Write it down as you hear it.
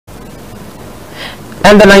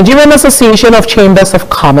And the Nigerian Association of Chambers of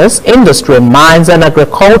Commerce, Industry, Mines and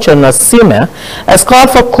Agriculture, NASIMA, has called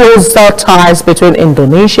for closer ties between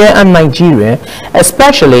Indonesia and Nigeria,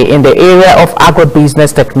 especially in the area of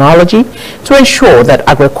agribusiness technology, to ensure that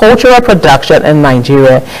agricultural production in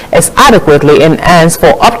Nigeria is adequately enhanced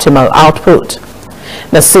for optimal output.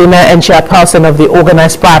 NASIMA and chairperson of the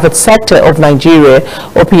Organized Private Sector of Nigeria,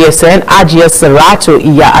 OPSN, Ajia Saratu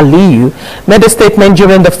Iya Aliyu, made a statement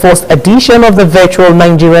during the first edition of the virtual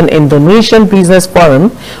Nigerian-Indonesian Business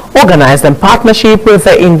Forum, organized in partnership with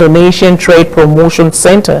the Indonesian Trade Promotion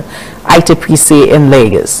Center, ITPC, in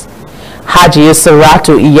Lagos. Haji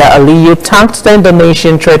Saratu Iya Aliyu thanked the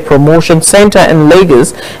Indonesian Trade Promotion Center in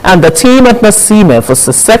Lagos and the team at NASIMA for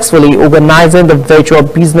successfully organizing the virtual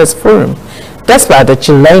business forum, despite the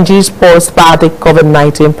challenges posed by the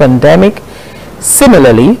COVID-19 pandemic.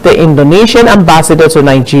 Similarly, the Indonesian ambassador to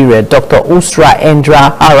Nigeria, Dr. Usra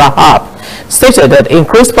Endra Harahap, stated that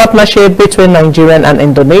increased partnership between Nigerian and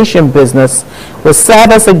Indonesian business will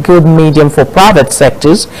serve as a good medium for private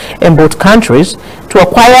sectors in both countries to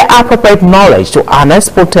acquire appropriate knowledge to harness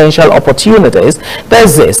potential opportunities that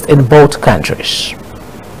exist in both countries.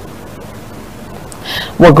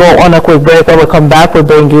 We'll go on a quick break. When we come back, we'll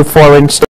bring you foreign stories.